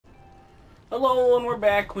Hello, and we're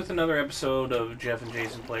back with another episode of Jeff and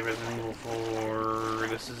Jason Play Resident Evil 4.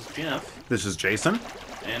 This is Jeff. This is Jason.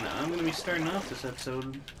 And I'm going to be starting off this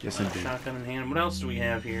episode. Yes, indeed. Shotgun in hand. What else do we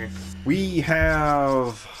have here? We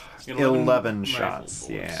have 11 shots.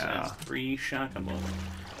 Bullets, Yeah. 3 shotgun bullets.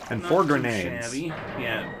 And Not 4 too grenades. Shabby.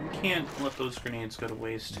 Yeah, we can't let those grenades go to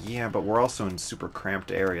waste. Yeah, but we're also in super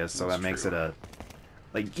cramped areas, so That's that makes true.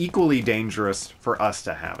 it equally dangerous for us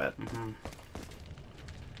to have it. Mm-hmm.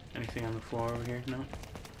 Anything on the floor over here? No?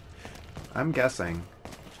 I'm guessing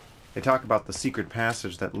they talk about the secret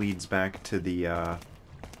passage that leads back to the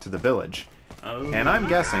village. Oh. And I'm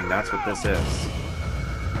guessing that's what this is.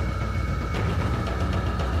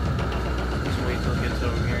 Just wait till it gets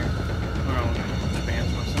over here. Or I'll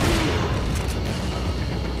advance myself.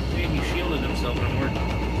 Hey, he shielded himself and it worked. We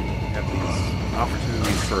have these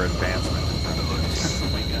opportunities for advancement in front of us. Oh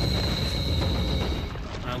my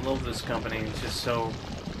god. I love this company. It's just so...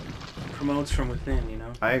 promotes from within, you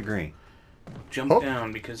know? I agree. Jump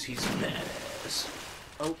down because he's badass.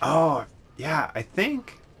 Oh, yeah, I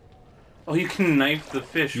think... Oh, you can knife the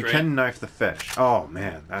fish, You right? can knife the fish. Oh,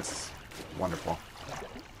 man, that's wonderful.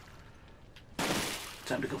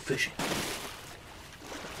 Time to go fishing.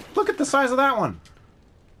 Look at the size of that one.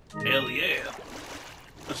 Hell yeah.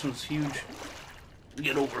 This one's huge.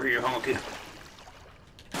 Get over here, honky.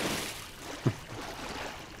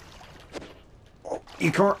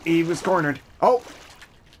 Oh, he was cornered. Oh,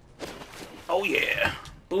 Oh yeah.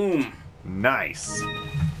 Boom. nice.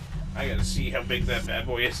 I gotta see how big that bad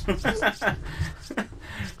boy is.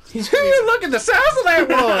 He's look at the size of that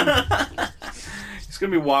one. He's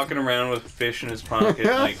gonna be walking around with fish in his pocket,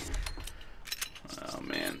 like... Oh,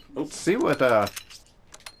 man. Oops. See what,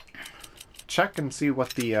 check and see what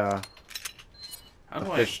the How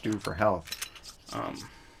do fish do for health.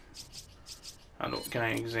 Can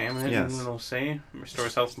I examine it? Yes. And it'll say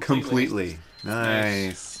restores health completely. Completely.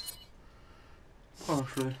 Nice.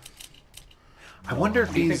 Hopefully. I wonder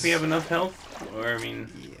if Do you think he's... we have enough health? Or, I mean,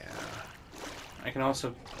 Yeah. I can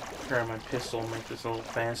also grab my pistol and make this a little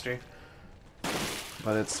faster.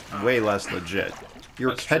 But it's way less legit.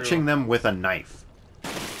 You're That's catching true. them with a knife.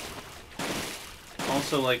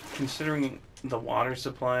 Also, like, considering the water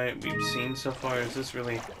supply we've seen so far, is this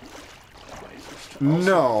really...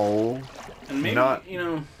 No. And maybe, not you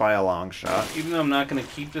know, by a long shot. even though I'm not going to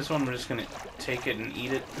keep this one, I'm just going to take it and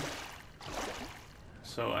eat it.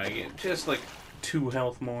 So I get just, like, 2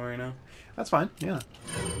 health more, you know? That's fine, yeah.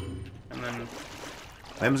 And then,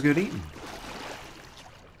 Them's good eating.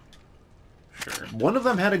 sure. One of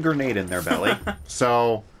them had a grenade in their belly,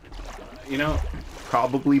 so You know,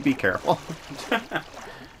 probably be careful.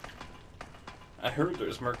 I heard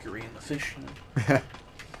there's mercury in the fish. You know?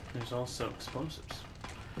 There's also explosives.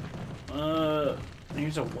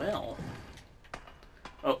 Here's a well.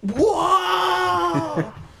 Oh,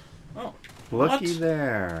 whoa! Oh, Looky what?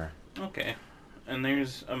 there. Okay. And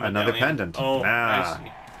there's a Another medallion. pendant. Oh, Ah. I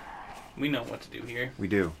see. We know what to do here. We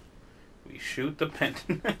do. We shoot the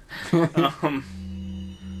pendant.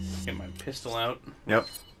 Get my pistol out. Yep.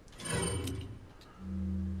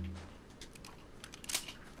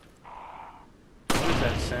 What is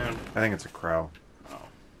that sound? I think it's a crow. Oh.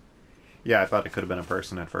 Yeah, I thought it could have been a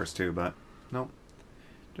person at first too, but nope.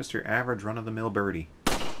 Just your average run-of-the-mill birdie.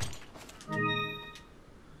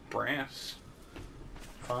 Brass.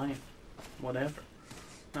 Fine. Whatever.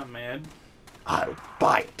 Not mad. I'll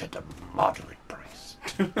buy it at a moderate price.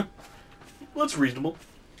 That's reasonable.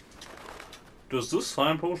 Does this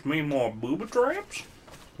signpost mean more booby traps?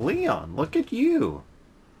 Leon, look at you.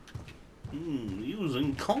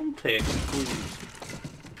 Using context clues.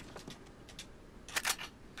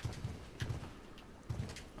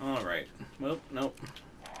 Alright. Well, nope.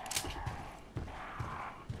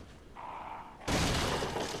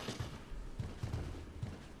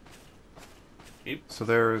 Yep. So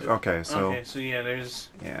there's... Okay, so... Okay, so yeah, there's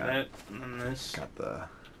Yeah. that, and then this. Got the...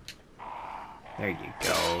 There you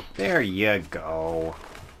go. There you go.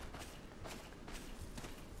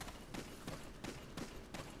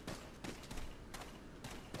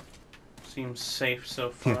 Seems safe so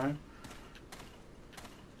far.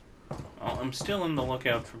 Oh, I'm still on the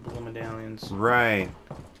lookout for blue medallions. Right.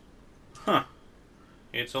 Huh.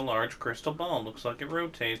 It's a large crystal ball. Looks like it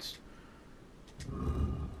rotates.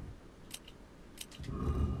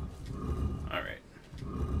 Alright.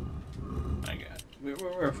 I got it.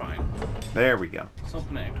 We're fine. There we go.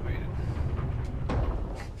 Something activated.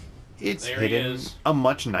 It's There he hidden is. a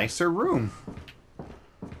much nicer room.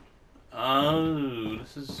 Oh,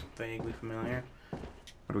 this is vaguely familiar.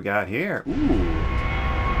 What do we got here? Ooh.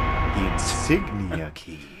 The insignia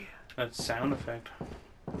key. That sound effect.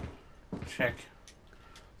 Check.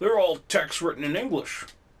 They're all texts written in English,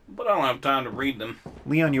 but I don't have time to read them.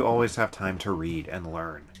 Leon, you always have time to read and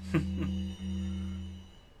learn.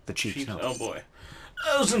 The Chief's note. Oh boy.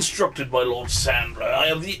 As instructed by Lord Sandler, I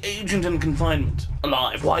have the agent in confinement.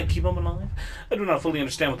 Alive. Why keep him alive? I do not fully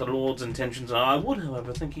understand what the Lord's intentions are. I would,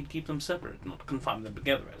 however, think he'd keep them separate, not confine them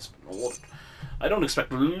together as been ordered. I don't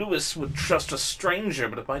expect Lewis would trust a stranger,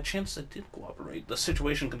 but if by chance they did cooperate, the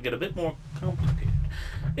situation could get a bit more complicated.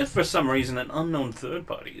 If for some reason an unknown third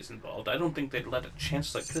party is involved, I don't think they'd let a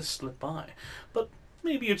chance like this slip by. But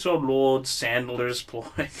maybe it's our Lord Sandler's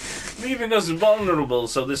ploy, leaving us vulnerable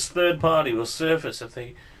so this third party will surface if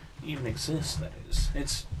they even exist, that is.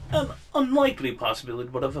 It's an unlikely possibility,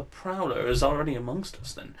 but if a prowler is already amongst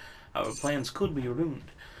us, then our plans could be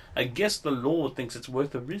ruined. I guess the Lord thinks it's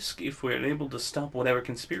worth the risk if we're able to stop whatever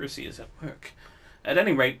conspiracy is at work. At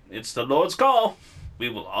any rate, it's the Lord's call. We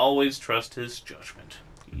will always trust his judgment.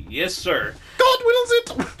 Yes, sir. God wills it!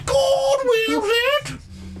 God wills it!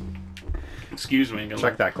 Excuse me.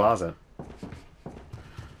 Check that closet.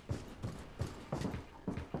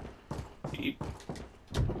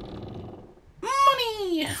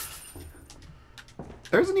 Money!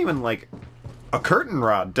 There isn't even, like, a curtain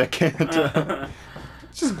rod ticket.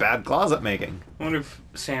 It's just bad closet making. I wonder if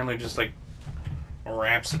Sandler just, like,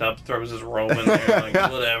 wraps it up, throws his robe in there,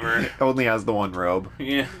 like, whatever. Only has the one robe.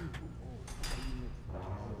 Yeah.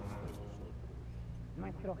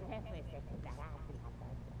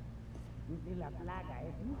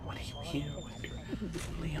 What do you hear with your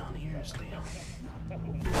Leon ears, Leon?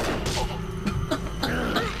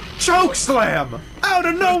 Choke slam! Out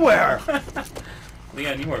of nowhere!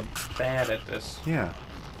 Leon, you are bad at this. Yeah.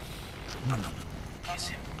 Kiss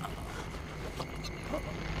him.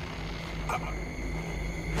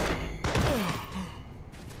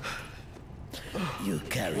 You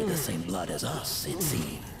carry the same blood as us, it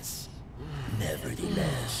seems.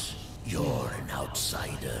 Nevertheless, you're an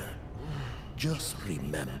outsider. Just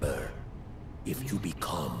remember, if you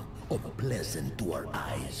become unpleasant to our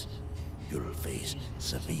eyes, you'll face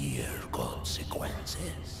severe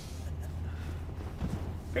consequences.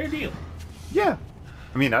 Fair deal. Yeah.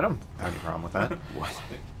 I mean, I don't have any problem with that. What?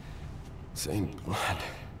 Same blood.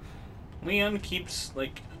 Leon keeps,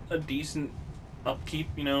 like, a decent upkeep,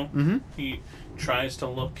 you know? Mm-hmm. He tries to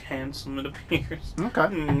look handsome, it appears. Okay.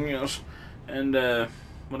 Yes. And,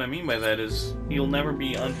 what I mean by that is, he'll never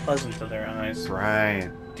be unpleasant to their eyes. Right.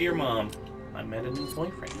 Dear Mom, I met a new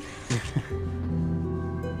boyfriend.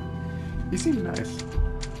 He seems nice.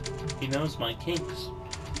 He knows my kinks.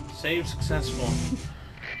 Save successful.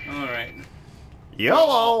 Alright.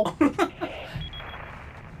 YOLO!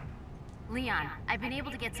 Leon, I've been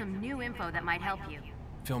able to get some new info that might help you.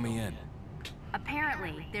 Fill me in.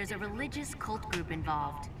 Apparently, there's a religious cult group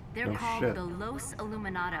involved. They're Oh, called shit. the Los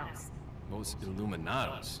Illuminados. Los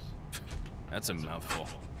Illuminados. That's a mouthful.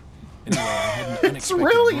 Anyway, I had an unexpected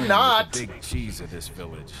really run-in not. with the big cheese of this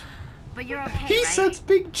village. But you're okay, He right? says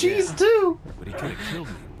big cheese Yeah. too! But he could have killed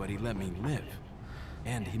me, but he let me live.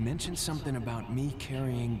 And he mentioned something about me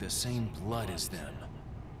carrying the same blood as them.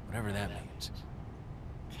 Whatever that means.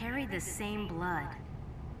 Carry the same blood.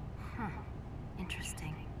 Huh.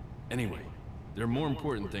 Interesting. Anyway, there are more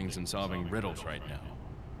important things than solving riddles right now.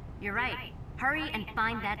 You're right. Hurry and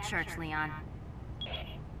find that church, Leon.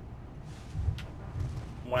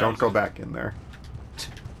 Wow. Don't go back in there.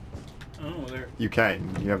 Oh, there. You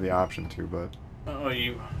can. You have the option to, but... Oh,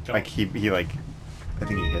 you don't. Like, he like... I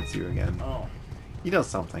think he hits you again. Oh. He does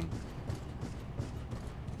something.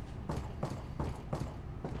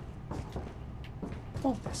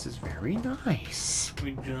 Oh, this is very nice.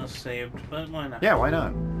 We just saved, but why not? Yeah, why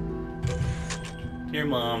not? Dear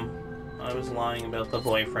Mom, I was lying about the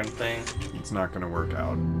boyfriend thing. It's not gonna work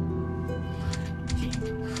out.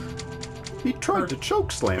 He tried to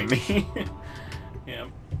choke slam me. Yeah.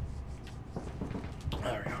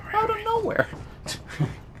 Alright, alright. Out of nowhere.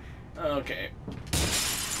 Okay.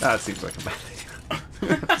 That seems like a bad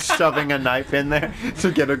idea. Shoving a knife in there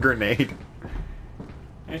to get a grenade.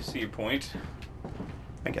 I see your point.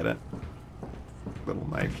 I get it. Little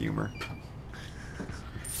knife humor.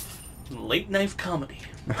 Late knife comedy.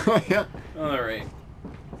 Yeah. Alright.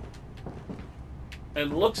 It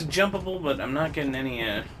looks jumpable, but I'm not getting any,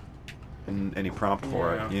 And any prompt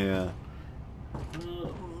for it. Yeah.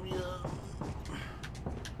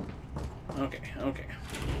 Okay, okay.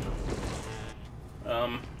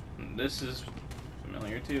 This is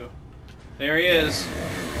familiar too. There he is.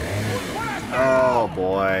 Oh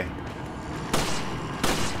boy.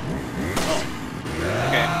 Oh.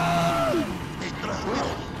 Okay.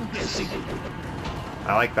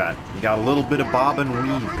 I like that. You got a little bit of bob and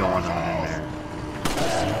weave going on in there.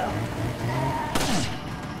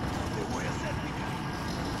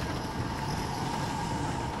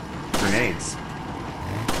 grenades.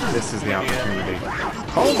 This is the opportunity.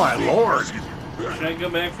 Oh my lord! Should I go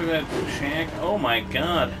back for that shack? Oh my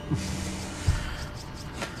god.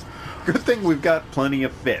 Good thing we've got plenty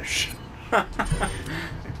of fish. It's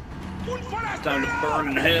time to burn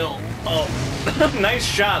in hell. Oh, nice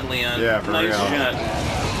shot, Leon. Yeah, for nice real. shot.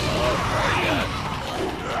 Oh my god.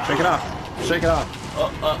 Shake it off. Shake it off.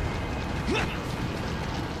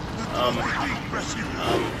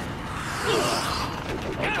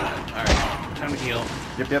 Alright, time to heal.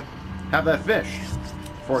 Yep. Have that fish.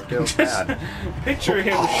 Before it goes bad. Picture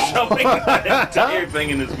him shoving that entire thing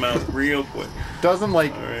in his mouth real quick. Doesn't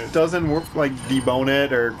Alright. doesn't work like debone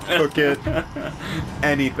it or cook it.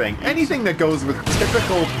 Anything. Anything that goes with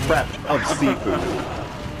typical prep of seafood.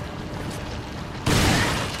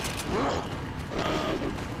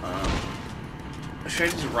 Should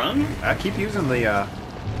I just run? Keep using the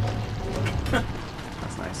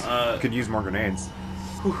That's nice. Could use more grenades.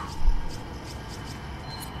 Whew.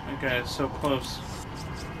 Okay, it's so close.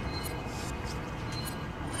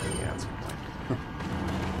 Yeah, that's a good point.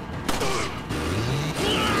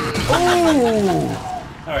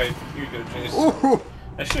 Alright, here you go, Jace. Ooh!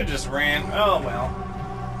 I should have just ran. Oh well.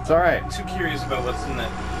 It's alright. I'm too curious about what's in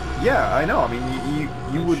that. Yeah, I know. I mean,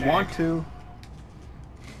 you would shack. want to.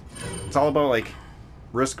 It's all about like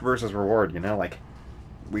risk versus reward, you know. Like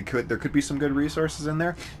there could be some good resources in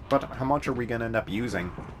there, but how much are we gonna end up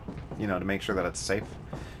using, you know, to make sure that it's safe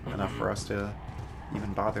enough for us to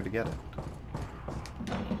even bother to get it?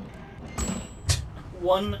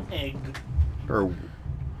 One egg. Or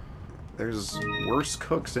there's worse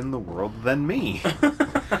cooks in the world than me.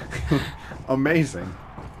 Amazing.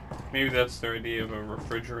 Maybe that's their idea of a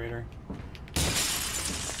refrigerator.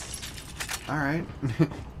 Alright.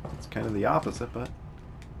 It's kind of the opposite, but...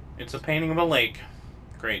 It's a painting of a lake.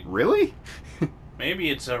 Great. Really? Maybe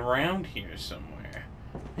it's around here somewhere.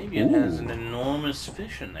 Maybe it has an enormous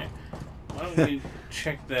fish in there. Why don't we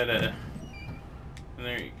check that,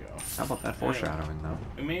 there you go. How about that foreshadowing, though?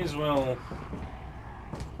 We may as well...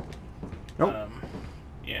 Nope.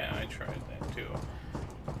 Yeah, I tried that too.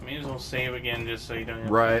 May as well save again just so you don't have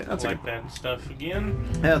Right, to that's a collect that stuff again.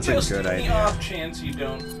 That's a just good in idea. the off chance you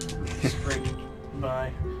don't sprint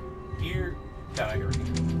by. Dear diary.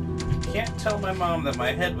 You can't tell my mom that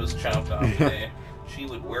my head was chopped off today. She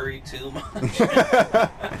would worry too much.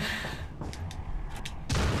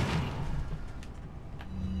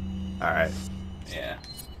 Alright. Yeah.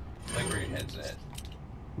 Like where your head's at.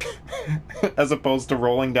 As opposed to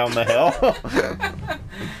rolling down the hill?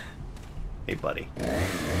 Hey, buddy.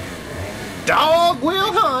 Dog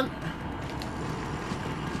will hunt!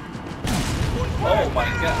 Oh my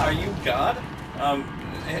god, are you God?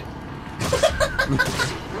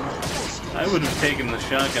 I would have taken the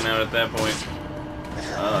shotgun out at that point.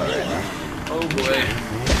 Oh boy.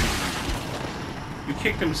 You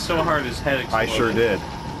kicked him so hard his head exploded. I sure did.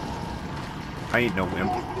 I ain't no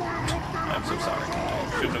wimp. I'm so sorry.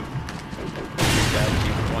 I shouldn't have kicked out of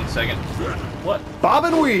you for 1 second. What? Bob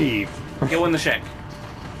and weave! Go in the shack.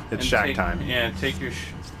 It's And shack take- time. Yeah, take your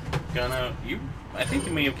gun out. I think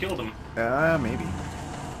you may have killed him. Maybe.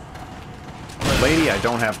 Lady, I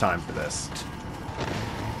don't have time for this.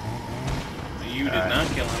 You did not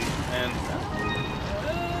kill him, and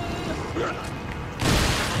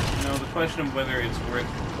the question of whether it's worth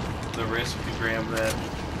the risk to grab that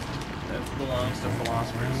belongs to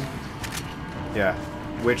philosophers. Yeah.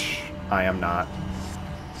 Which I am not.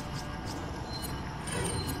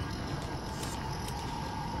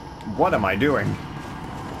 What am I doing?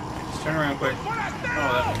 Just turn around quick.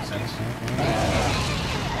 Oh, that makes sense.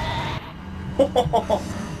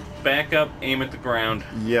 Back up, aim at the ground.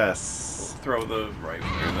 Yes. Throw the rifle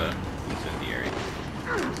or the incendiary.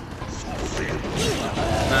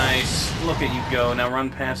 Nice. Look at you go. Now run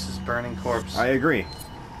past this burning corpse. I agree.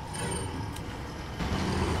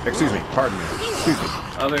 Excuse me. Pardon me. Excuse me.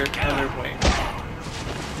 Other way.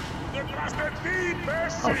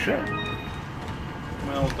 Oh, shit.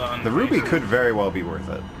 Well done. The ruby could very well be worth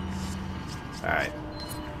it. Alright.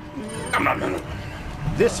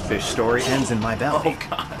 This fish story ends in my belly. Oh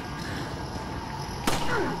god.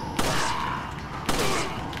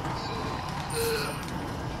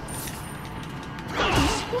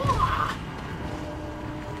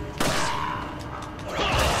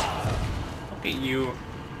 Look at you.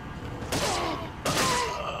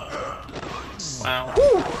 Wow.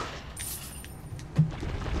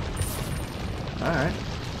 Alright.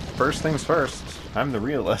 First things first. I'm the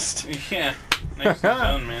realist. Yeah. Nicely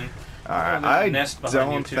done, man. Alright, there's a I nest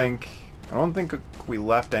behind you, too. I don't think we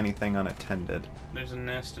left anything unattended. There's a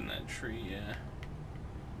nest in that tree, yeah.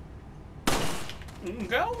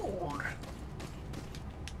 Gold!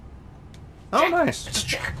 Oh, nice. It's a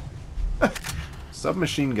jack.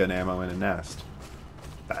 Submachine gun ammo in a nest.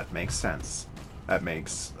 That makes sense. That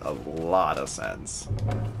makes a lot of sense.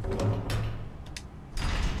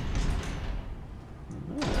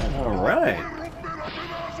 Alright.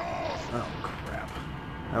 Oh, crap.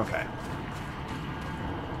 Okay.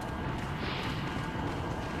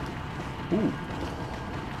 Ooh.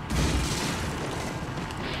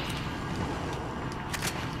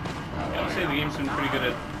 I would say the game's been pretty good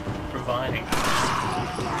at providing. You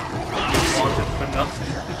want it for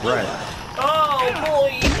nothing. Right. Oh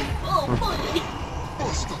boy! Oh boy!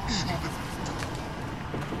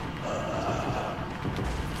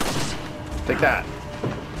 Take that.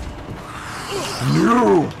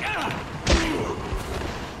 No!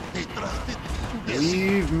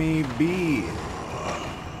 Leave me be.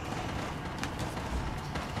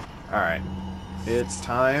 Alright. It's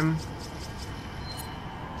time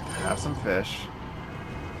to have some fish.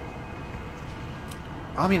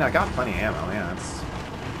 I mean, I got plenty of ammo, yeah, it's...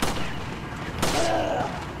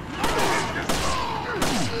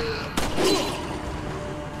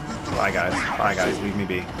 Bye, guys. Bye, guys. Leave me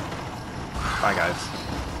be. Bye, guys.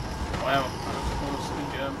 Wow, that was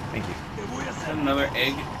good job. Thank you. Is that another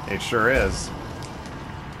egg? It sure is.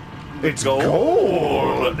 It's gold.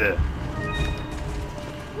 gold! Look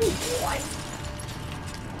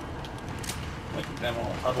at them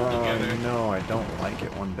all huddled Oh, together. no, I don't like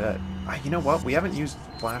it one bit. You know what? We haven't used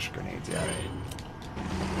flash grenades yet.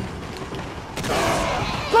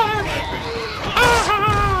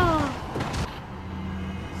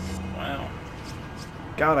 Wow.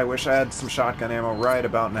 God, I wish I had some shotgun ammo right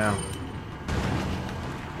about now.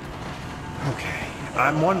 Okay.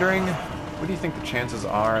 I'm wondering, what do you think the chances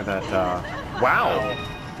are that, Wow!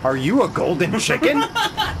 Are you a golden chicken?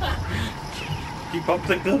 Keep up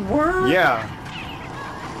the good work! Yeah.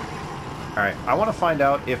 Alright, I want to find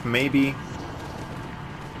out if maybe...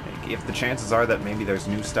 if the chances are that maybe there's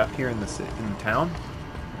new stuff here in the town.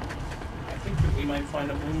 I think that we might find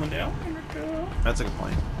a blue medallion or two. That's a good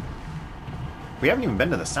point. We haven't even been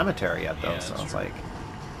to the cemetery yet, though, Yeah, so that's it's true. like...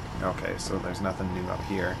 Okay, so there's nothing new up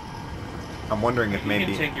here. I'm wondering if You maybe...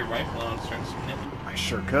 can take your rifle out and start sniffing. I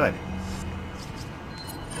sure could.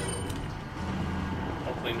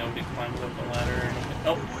 Hopefully nobody climbs up the ladder or anything.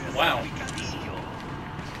 Oh, wow.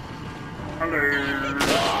 Hello.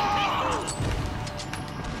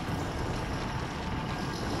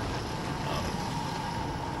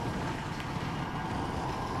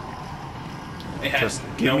 Yeah, Just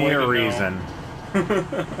give no me way a to know. reason.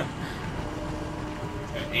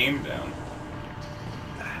 Aim down.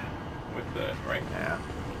 With the right. Yeah.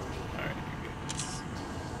 Alright, you're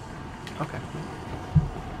good. Okay.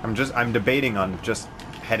 I'm debating on just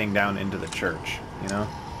heading down into the church, you know?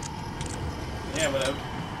 Yeah, but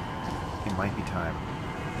It might be time.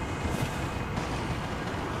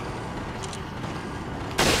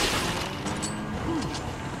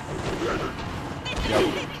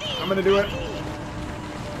 Yep. I'm gonna do it.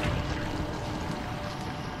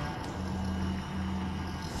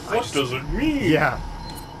 what does it mean? Yeah.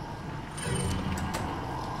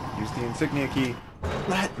 Use the insignia key.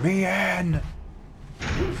 Let me in!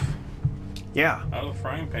 Yeah. Out of the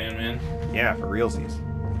frying pan, man. Yeah, for realsies.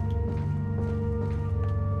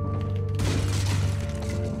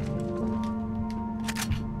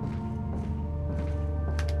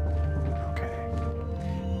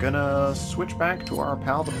 Okay. Gonna switch back to our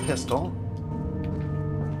pal the pistol.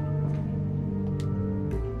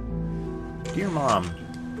 Dear Mom,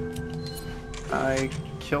 I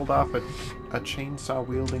killed off a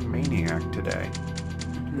chainsaw-wielding maniac today.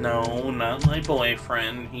 No, not my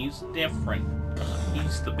boyfriend. He's different.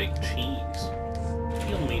 He's the big cheese.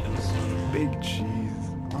 You'll meet him soon. Big cheese.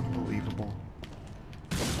 Unbelievable.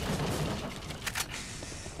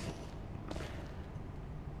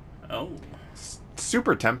 Oh.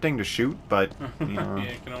 Super tempting to shoot, but, you know... Yeah,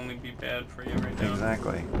 it can only be bad for you right now.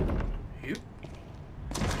 Exactly. Yep.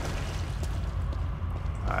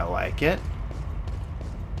 I like it.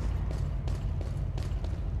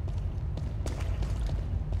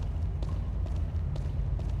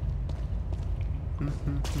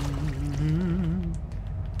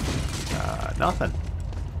 Nothing.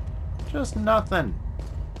 Just nothing.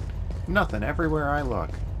 Nothing everywhere I look.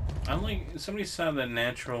 I like somebody saw the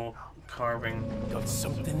natural carving. Got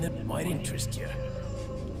something that might interest you.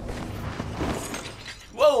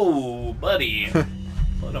 Whoa, buddy!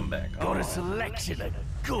 Put him back Got a on. selection of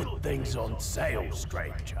good things on sale,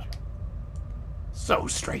 stranger. So,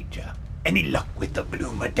 stranger, any luck with the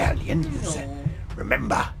blue medallions? No.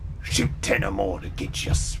 Remember, Shoot 10 or more to get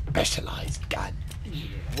your specialized gun.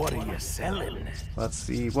 What are you selling? Let's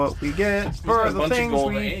see what we get got for a the bunch of things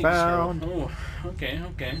gold we eggs, found. Oh, okay,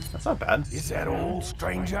 okay. That's not bad. Is that all,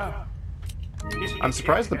 stranger? I'm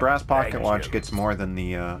surprised the brass pocket Thank watch you. gets more than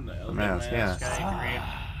the The mask. Yeah.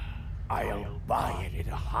 I agree. I'll buy it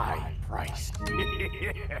at a high price.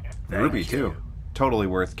 Ruby too. Totally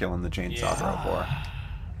worth killing the chainsaw throw for.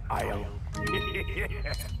 I'll...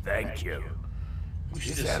 Thank you. We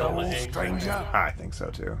should Is just that sell the all, eggs. stranger? I think so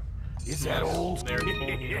too. Is that all? They're full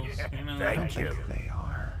heals. You know, I Thank think you. they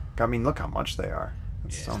are. I mean, look how much they are.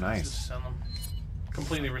 It's yeah, so let's nice. just sell them.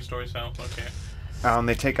 Completely restores health. Okay.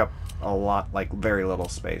 They take up a lot, like very little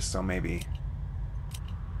space. So maybe.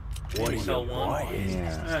 What are Maybe you sell one. buying?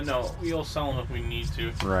 Yeah. No, we'll sell them if we need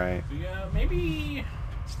to. Right. Yeah, maybe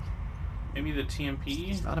the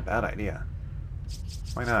TMP. Not a bad idea.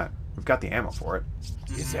 Why not? We've got the ammo for it.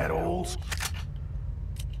 Is that all?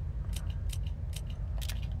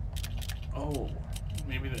 Oh,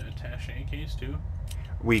 maybe the attaché case too.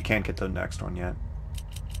 We can't get the next one yet.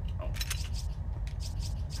 Oh,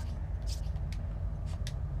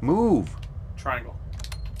 Move! triangle.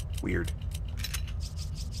 Weird.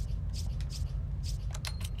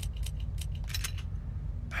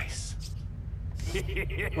 Nice.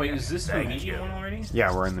 Wait, is this the Thank medium you. one already?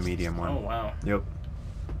 Yeah, we're in the medium one. Oh wow. Yep.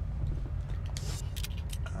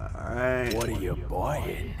 Alright. What are you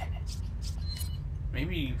buying?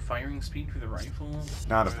 Maybe firing speed for the rifle.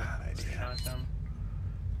 Not a or bad the idea. Shotgun.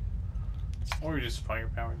 Or just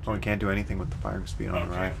firepower. Oh, we can't do anything with the firing speed on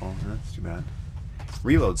the Okay. rifle. That's too bad.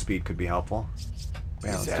 Reload speed could be helpful. Yeah,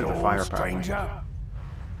 Is let's that do the all, firepower. stranger?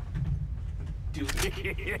 Do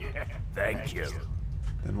it. Thank you.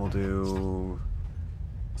 Then we'll do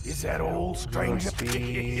Is that all, stranger?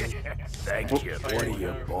 speed. Thank you. What are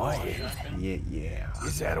you buying? Yeah, yeah.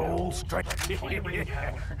 Is that all, stranger?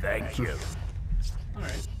 Thank you. All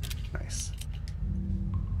right. Nice.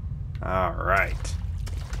 Alright.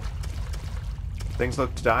 Things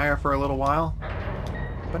looked dire for a little while,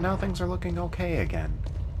 but now things are looking okay again.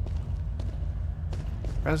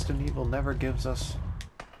 Resident Evil never gives us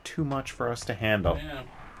too much for us to handle. Yeah,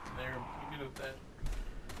 they're pretty good at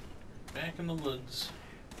that. Back in the woods.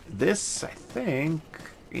 This, I think,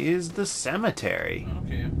 is the cemetery.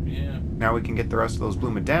 Okay, yeah. Now we can get the rest of those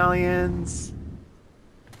blue medallions.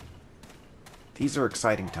 These are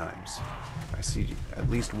exciting times. I see at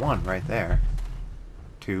least one right there.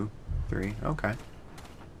 2, 3, okay.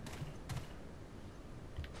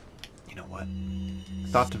 You know what?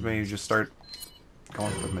 Thought to maybe just start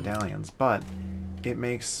going for medallions, but it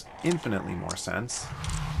makes infinitely more sense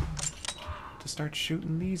to start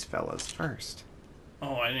shooting these fellas first.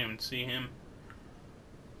 Oh, I didn't even see him.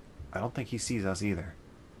 I don't think he sees us either.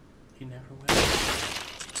 He never will.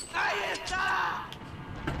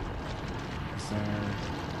 Is there...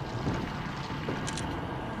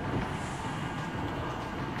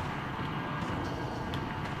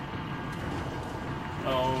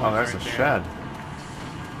 Oh, there's right a there. shed.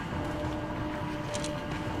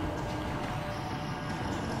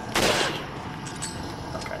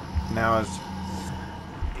 Okay, now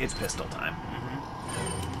it's pistol time.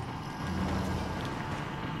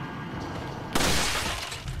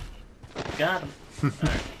 Got him.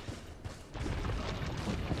 Alright.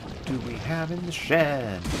 Do we have in the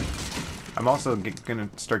shed? I'm also gonna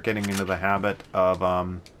start getting into the habit of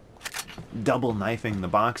double knifing the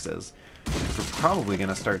boxes. We're probably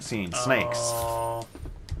gonna start seeing snakes, Oh,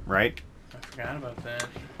 right? I forgot about that.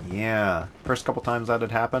 Yeah. First couple times that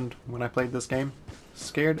had happened when I played this game,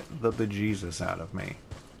 scared the bejesus out of me.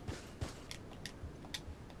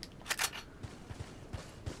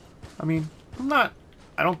 I mean,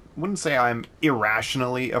 wouldn't say I'm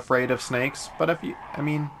irrationally afraid of snakes, but I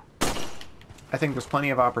think there's plenty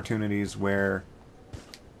of opportunities where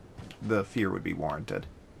the fear would be warranted.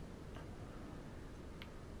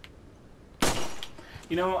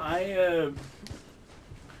 You know, I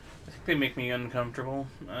think they make me uncomfortable,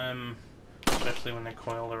 especially when they're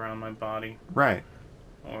coiled around my body, Right.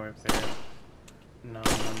 or if they're numb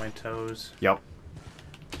on my toes. Yep.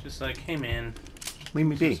 It's just like, hey man, Leave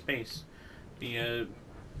me some be. space. The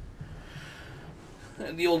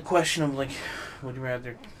old question of like, would you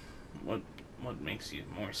rather, what makes you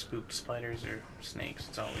more spooked, spiders or snakes?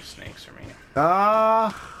 It's always snakes for me.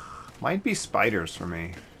 Might be spiders for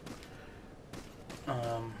me.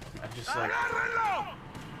 I just like,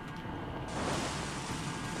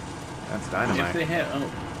 That's if dynamite. they had,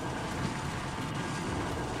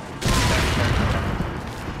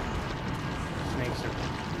 snakes are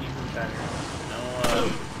even better. No,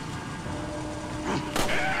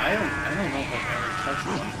 I don't know if I've ever touched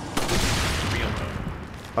one. Real though.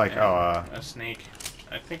 Like, and oh, a snake.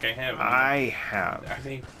 I think I have. I have. Are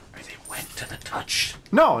they wet to the touch?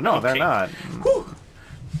 No, they're Okay. not. Whew.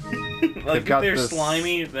 Like, if got they're this-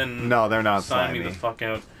 slimy, then No, they're not sign me slimy. the fuck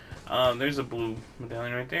out. There's a blue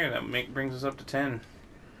medallion right there. That brings us up to 10.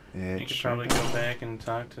 You It could sure probably does. go back and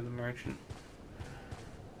talk to the merchant.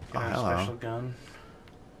 Get Oh, our hello. special gun.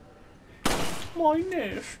 My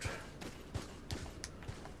nest.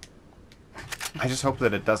 I just hope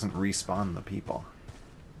that it doesn't respawn the people.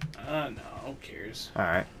 No, who cares? All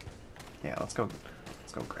right. Yeah, let's go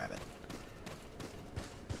grab it.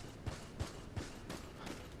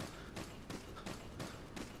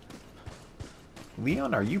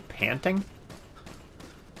 Leon, are you panting?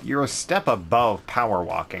 You're a step above power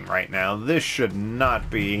walking right now. This should not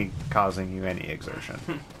be causing you any exertion.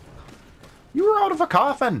 You were out of a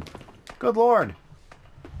coffin! Good lord.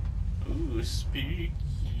 Ooh, spooky.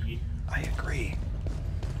 I agree.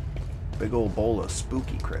 Big old bowl of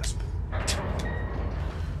spooky crisp.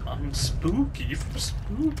 I'm spooky from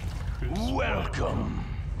Spooky. Welcome.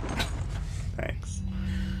 Thanks.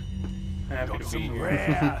 Happy Got to be some here.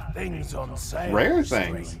 rare things on sale. Rare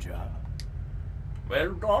things? stranger.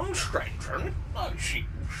 Well done, stranger. I see you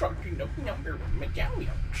something of number of medallions.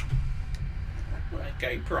 Like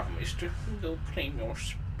I promised, we'll claim your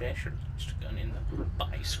specialist gun in the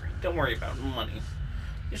buy screen. Don't worry about money.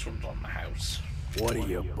 This one's on the house. What are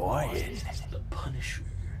you buying? The Punisher.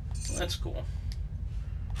 Well, that's cool.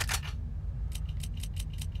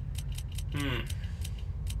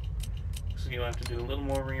 So you'll have to do a little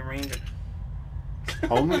more rearranging.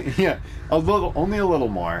 Only only a little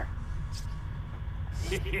more.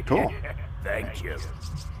 Cool. Thank you.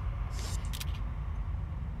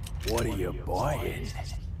 What are you buying?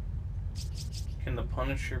 Can the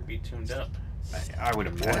Punisher be tuned up? I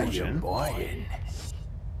would What are you imagine. buying?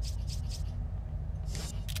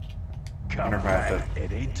 Come Wonder if I have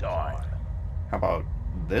back any time. How about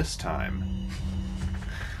this time?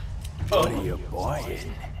 What are you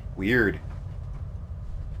buying? Weird.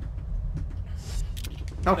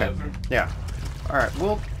 Okay. Whatever. Yeah. All right.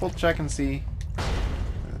 We'll check and see.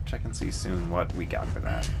 Check and see soon what we got for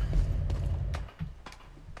that.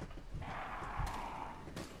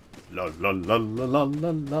 La la la la la la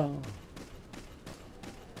la.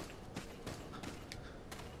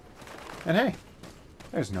 And hey,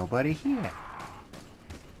 there's nobody here.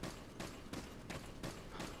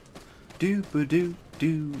 Doo-ba doo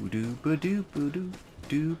doo doo-ba doo-ba doo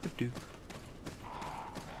doo-ba doo.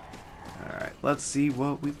 Alright, let's see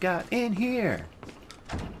what we've got in here.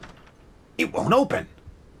 It won't open.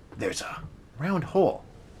 There's a round hole.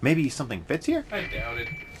 Maybe something fits here? I doubt it.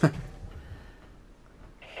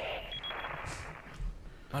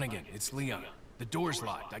 Hunnigan, it's Leon. The door's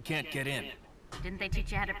locked. I can't get in. Didn't they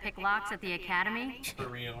teach you how to pick locks at the academy? For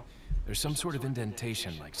real. There's some sort of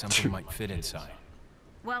indentation, like something might fit inside.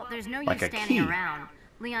 Well, there's no Like use a standing key. around.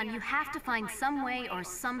 Leon, you have to find some way or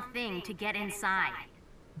something to get inside.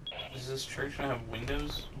 Does this church not have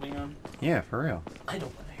windows, Leon? Yeah, for real. I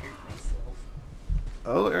don't want to hear myself.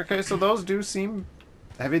 Oh, okay, so those do seem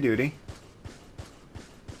heavy duty.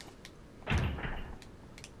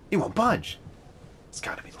 It won't budge. It's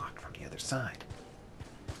gotta be locked from the other side.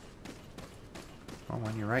 Oh,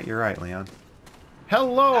 when you're right, Leon.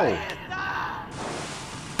 Hello!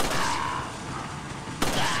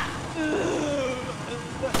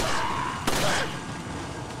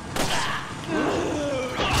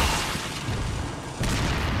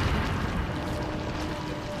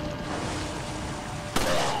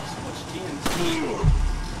 So much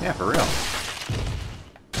TNT. Yeah, for real.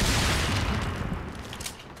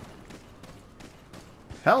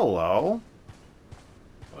 Hello?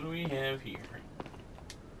 What do we have here?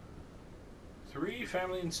 3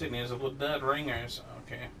 family insignias of dead ringers.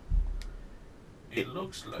 Okay. It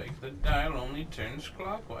looks like the dial only turns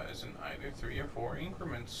clockwise in either 3 or 4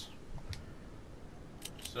 increments.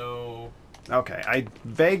 So, Okay, I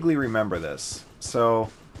vaguely remember this. So,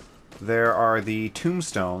 there are the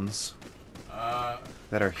tombstones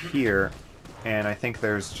that are here, and I think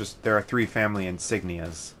there are 3 family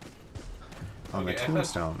insignias on the okay,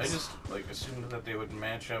 tombstones. I just like assumed that they would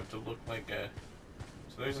match up to look like a.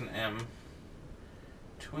 So there's an M.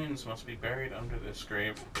 Twins must be buried under this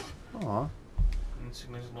grave. Aw.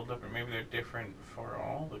 Insignias a little different. Maybe they're different for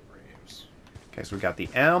all the graves. Okay, so we've got the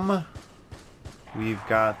M. We've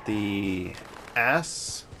got the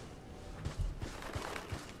S.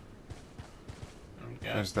 And we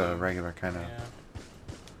got There's the regular kind of. Yeah.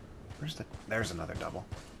 There's another double.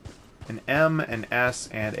 An M, an S,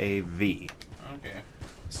 and a V. Okay.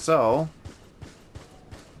 So,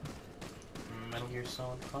 Metal Gear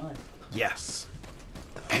Solid 5. yes.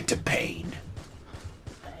 The Phantom Pain.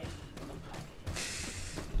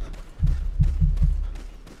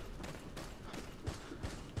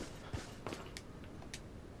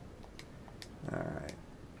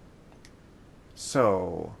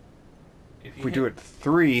 So, If if we do it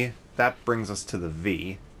 3, that brings us to the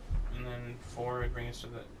V. And then 4 would bring us to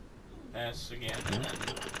the S again. And then...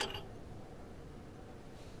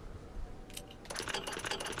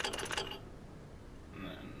 and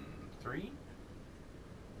then 3?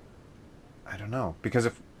 I don't know, because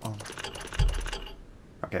if... Oh.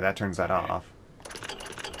 Okay, that turns that off.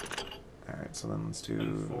 Alright, so then let's do...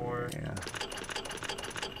 And 4. Yeah.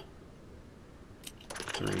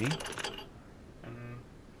 3. And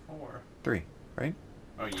 4. 3, right?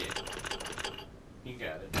 Oh, yeah. You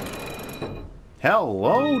got it.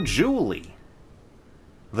 Hello, Julie.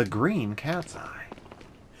 The green cat's eye.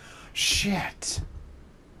 Shit.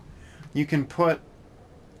 You can put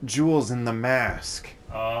jewels in the mask.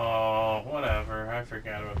 Oh, whatever. I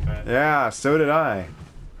forgot about that. Yeah, so did I.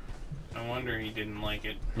 No wonder he didn't like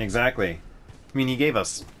it. Exactly. I mean, he gave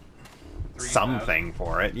us 3,000. something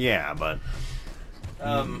for it, yeah, but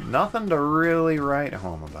nothing to really write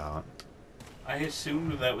home about. I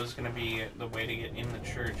assumed that was going to be the way to get in the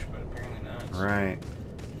church, but apparently not. Right.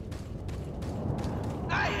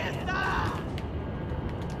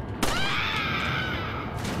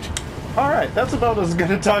 Alright, that's about as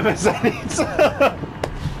good a time as any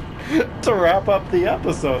to wrap up the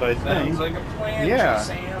episode, I think. Sounds like a plan, Yeah.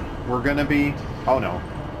 Sam. We're gonna be... Oh no.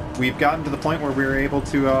 We've gotten to the point where we're able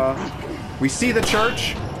to, we see the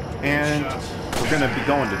church, and we're gonna be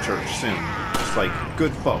going to church soon. Just like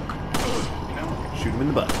good folk. You know? Shoot him in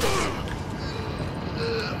the butt.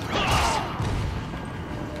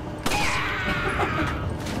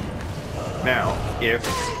 Now, if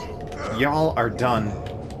y'all are done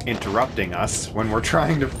interrupting us when we're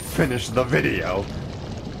trying to finish the video,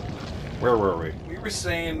 where were we? We were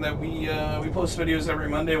saying that we post videos every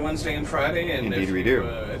Monday, Wednesday, and Friday, and Indeed if we you, do.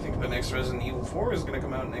 I think the next Resident Evil 4 is going to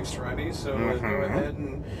come out next Friday, so go Mhm. ahead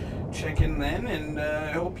and check in then, and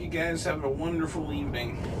I hope you guys have a wonderful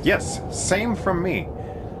evening. Yes, same from me.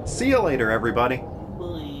 See you later, everybody.